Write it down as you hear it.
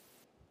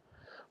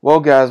Well,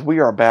 guys, we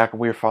are back.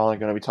 We're finally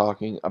going to be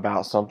talking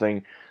about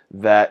something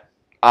that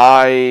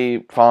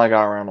I finally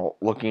got around to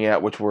looking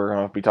at, which we're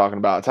going to be talking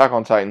about Attack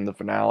on Titan, the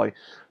finale.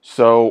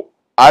 So,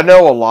 I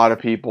know a lot of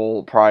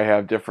people probably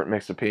have different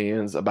mixed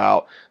opinions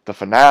about the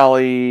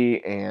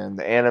finale and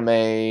the anime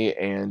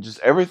and just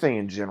everything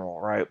in general,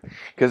 right?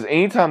 Because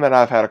anytime that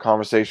I've had a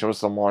conversation with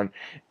someone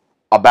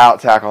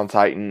about Attack on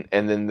Titan,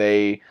 and then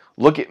they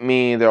look at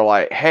me, they're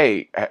like,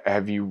 "Hey,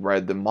 have you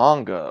read the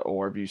manga,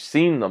 or have you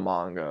seen the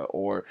manga,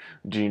 or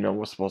do you know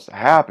what's supposed to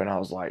happen?" I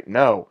was like,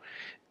 "No."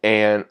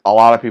 And a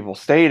lot of people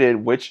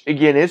stated, which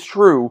again is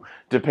true,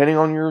 depending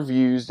on your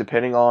views,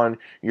 depending on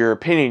your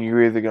opinion,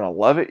 you're either gonna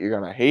love it, you're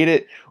gonna hate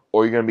it,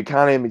 or you're gonna be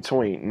kind of in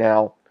between.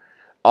 Now,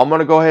 I'm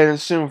gonna go ahead and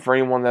assume for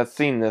anyone that's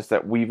seen this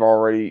that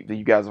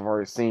you guys have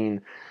already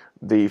seen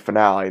the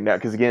finale now,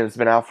 because again, it's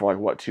been out for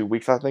like what 2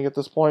 weeks, I think, at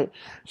this point.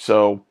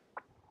 So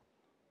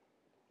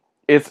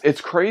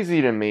it's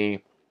crazy to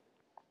me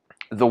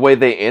the way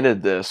they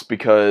ended this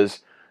because,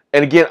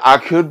 and again, I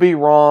could be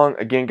wrong.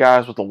 Again,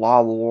 guys, with a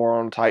lot of lore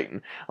on Attack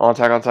on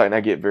Titan,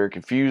 I get very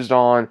confused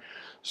on.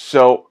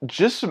 So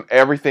just from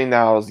everything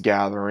that I was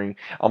gathering,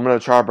 I'm gonna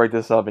try to break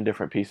this up in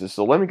different pieces.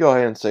 So let me go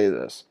ahead and say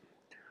this: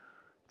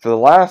 for the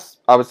last,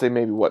 I would say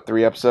maybe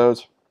 3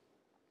 episodes,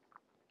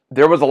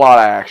 there was a lot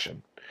of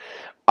action.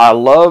 I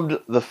loved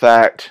the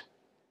fact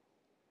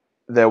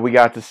that we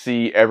got to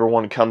see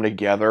everyone come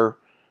together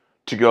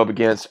to go up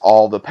against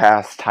all the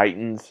past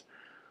Titans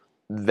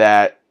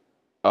that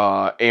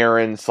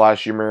Eren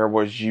slash Ymir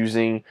was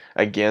using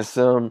against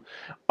them.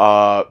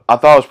 I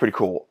thought it was pretty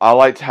cool. I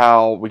liked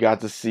how we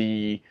got to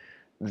see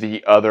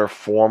the other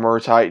former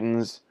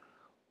Titans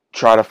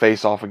try to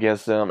face off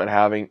against them and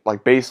having,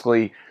 like,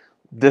 basically,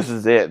 this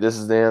is it. This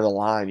is the end of the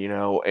line,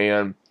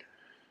 and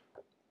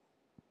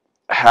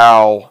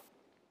how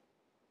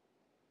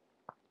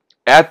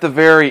at the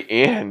very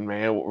end,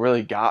 man, what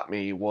really got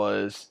me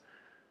was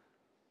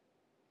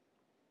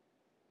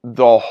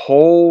the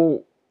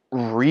whole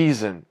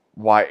reason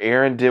why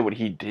Eren did what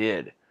he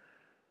did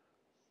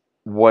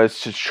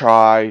was to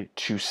try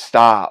to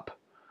stop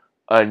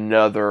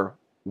another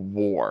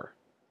war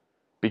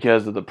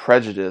because of the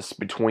prejudice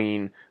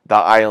between the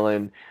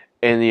island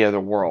and the other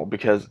world.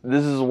 Because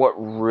this is what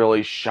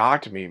really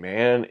shocked me,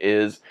 man,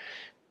 is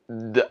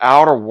the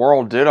outer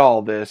world did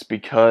all this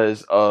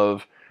because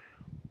of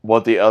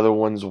what the other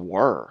ones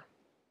were.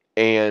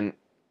 And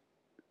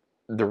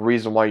the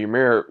reason why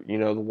Ymir,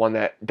 the one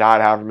that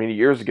died however many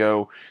years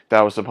ago,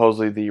 that was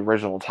supposedly the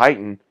original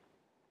Titan,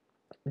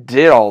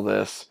 did all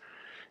this,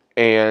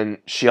 and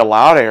she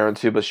allowed Eren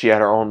to, but she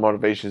had her own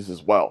motivations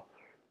as well.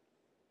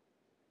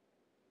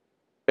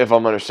 If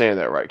I'm understanding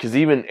that right. Because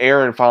even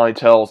Eren finally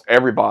tells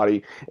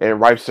everybody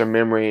and wipes their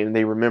memory, and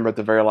they remember at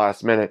the very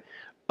last minute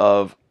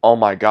of, oh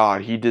my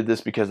god, he did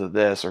this because of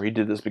this, or he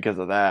did this because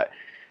of that.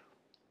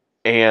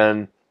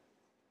 And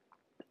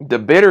the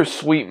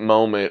bittersweet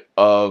moment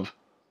of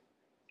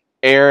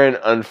Eren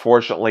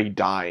unfortunately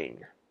dying.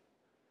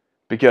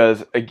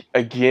 Because,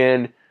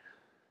 again,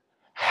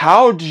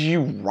 how do you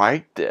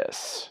write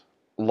this?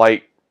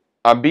 Like,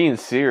 I'm being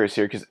serious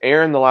here, because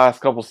Eren the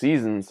last couple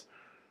seasons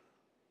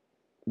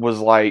was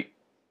like,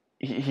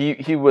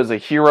 he was a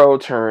hero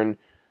turned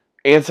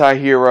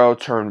anti-hero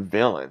turned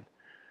villain.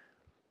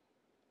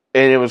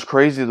 And it was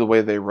crazy the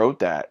way they wrote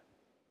that.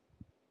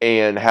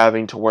 And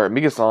having to where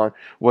Mikasa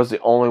was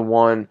the only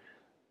one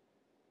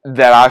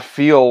that I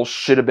feel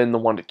should have been the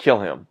one to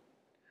kill him.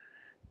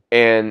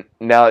 And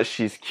now that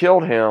she's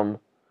killed him,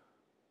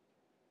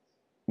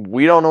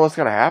 we don't know what's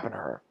going to happen to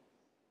her.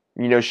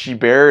 She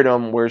buried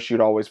him where she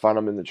would always find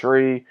him, in the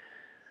tree.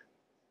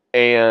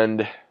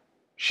 And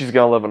she's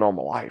going to live a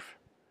normal life.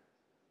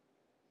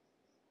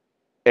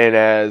 And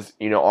as,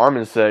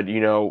 Armin said,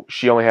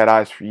 she only had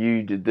eyes for you.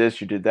 You did this,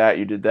 you did that,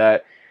 you did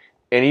that.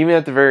 And even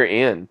at the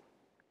very end,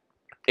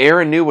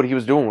 Eren knew what he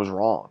was doing was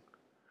wrong.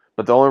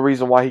 But the only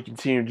reason why he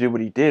continued to do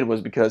what he did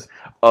was because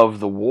of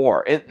the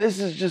war. And this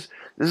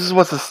is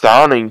what's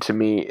astounding to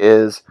me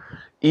is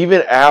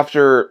even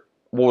after,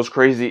 what was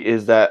crazy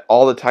is that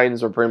all the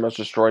Titans were pretty much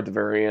destroyed at the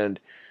very end.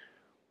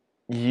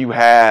 You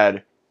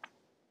had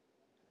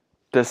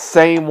the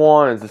same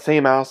ones, the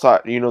same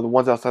outside, the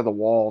ones outside the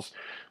walls,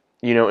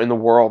 in the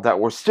world that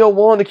were still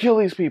willing to kill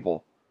these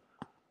people.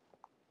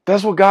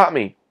 That's what got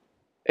me.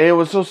 And it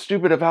was so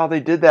stupid of how they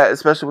did that,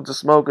 especially with the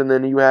smoke. And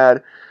then you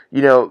had,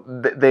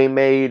 they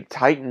made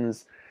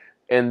Titans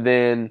and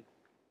then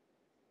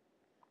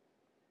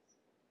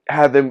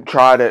had them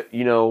try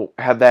to,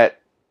 have that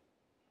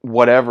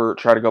whatever,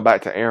 try to go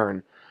back to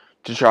Eren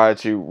to try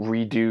to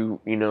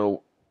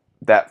redo,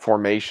 that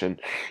formation.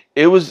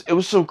 It was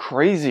so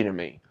crazy to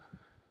me.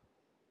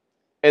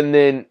 And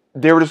then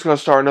they were just going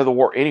to start another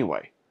war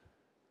anyway.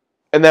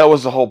 And that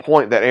was the whole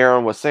point that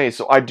Eren was saying.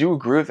 So I do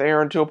agree with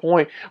Eren to a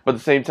point, but at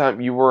the same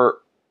time, you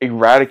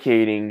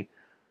eradicated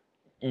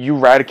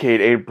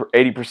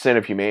 80%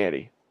 of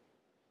humanity.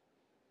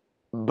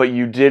 But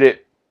you did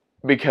it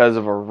because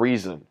of a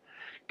reason.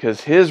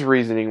 Because his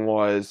reasoning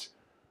was,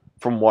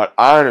 from what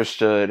I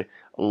understood,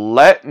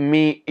 let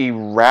me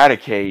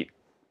eradicate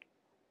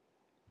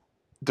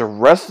the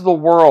rest of the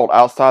world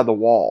outside the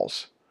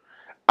walls,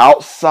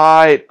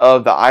 outside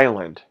of the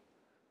island,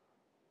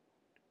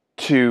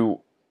 to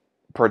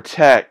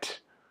protect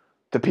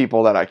the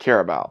people that I care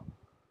about.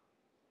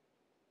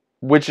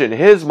 Which in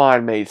his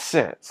mind made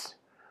sense.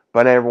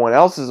 But in everyone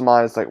else's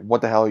mind, it's like,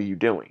 what the hell are you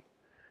doing?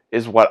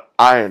 Is what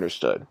I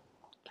understood.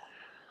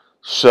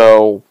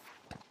 So,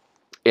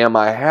 am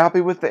I happy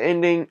with the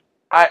ending?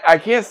 I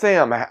can't say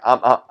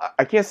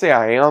I can't say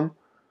I am,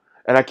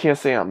 and I can't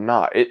say I'm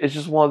not. It's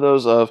just one of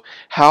those of,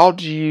 how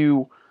do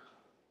you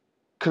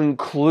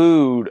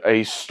conclude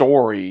a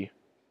story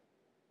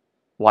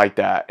like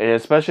that? And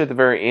especially at the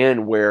very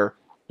end, where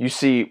you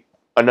see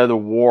another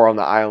war on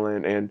the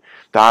island, and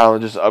the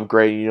island just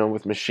upgrading,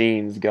 with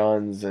machines,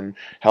 guns, and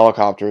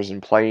helicopters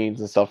and planes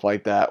and stuff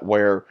like that,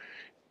 where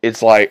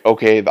it's like,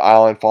 okay, the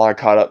island finally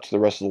caught up to the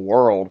rest of the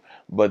world,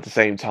 but at the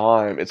same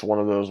time, it's one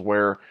of those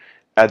where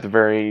at the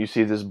very end you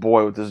see this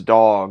boy with this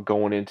dog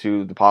going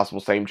into the possible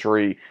same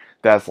tree.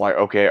 That's like,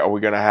 okay, are we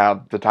gonna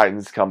have the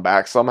Titans come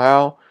back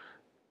somehow?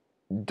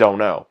 Don't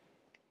know.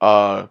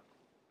 Uh,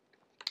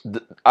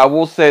 I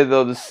will say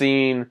though, the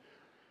scene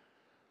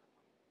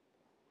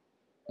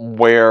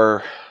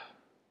where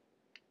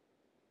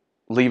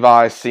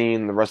Levi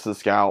seeing the rest of the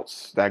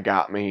scouts, that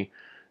got me.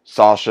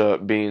 Sasha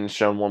being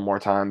shown one more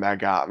time, that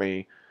got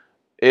me.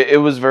 It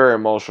was very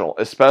emotional,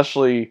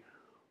 especially,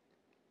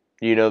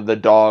 the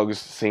dogs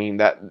scene,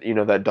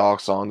 that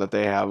dog song that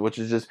they have, which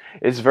is just,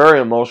 it's very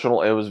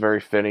emotional. It was very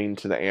fitting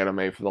to the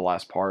anime for the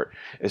last part,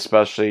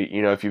 especially,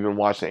 if you've been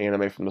watching the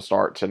anime from the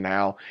start to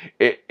now.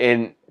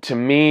 And to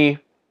me,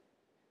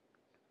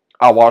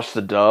 I watched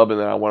the dub and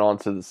then I went on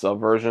to the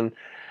sub version,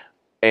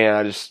 and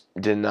I just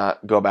did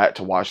not go back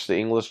to watch the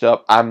English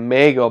dub. I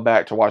may go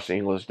back to watch the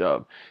English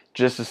dub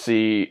just to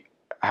see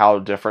how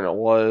different it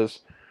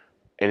was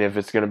and if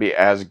it's going to be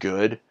as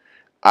good.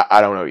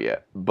 I don't know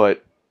yet,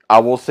 but I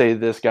will say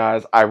this,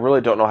 guys. I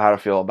really don't know how to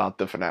feel about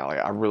the finale.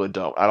 I really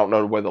don't. I don't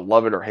know whether to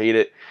love it or hate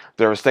it.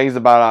 There was things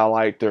about it I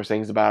liked. There was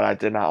things about it I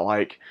did not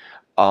like.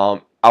 I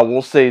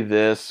will say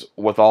this,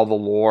 with all the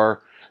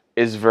lore,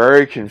 is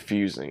very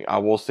confusing. I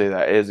will say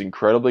that it is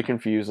incredibly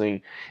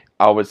confusing.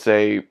 I would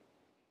say,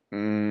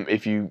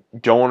 if you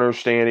don't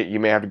understand it, you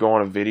may have to go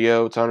on a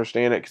video to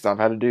understand it, because I've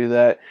had to do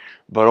that.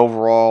 But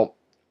overall,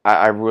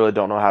 I really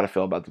don't know how to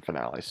feel about the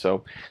finale.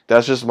 So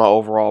that's just my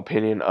overall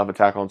opinion of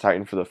Attack on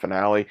Titan for the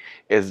finale.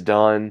 It's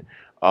done.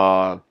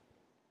 I'm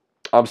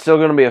still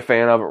going to be a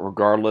fan of it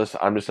regardless.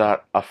 I'm just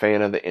not a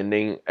fan of the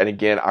ending. And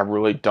again, I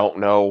really don't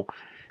know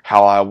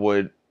how I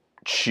would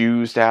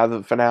choose to have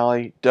the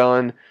finale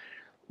done,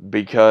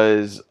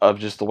 because of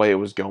just the way it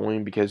was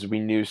going. Because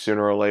we knew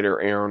sooner or later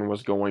Eren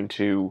was going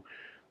to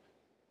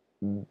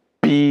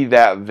be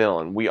that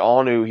villain. We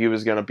all knew he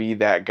was going to be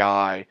that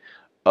guy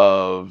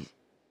of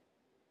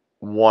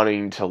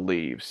wanting to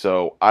leave.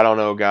 So I don't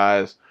know,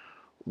 guys.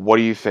 What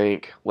do you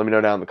think? Let me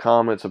know down in the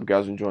comments. Hope you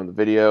guys are enjoying the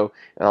video,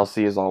 and I'll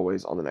see you as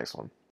always on the next one.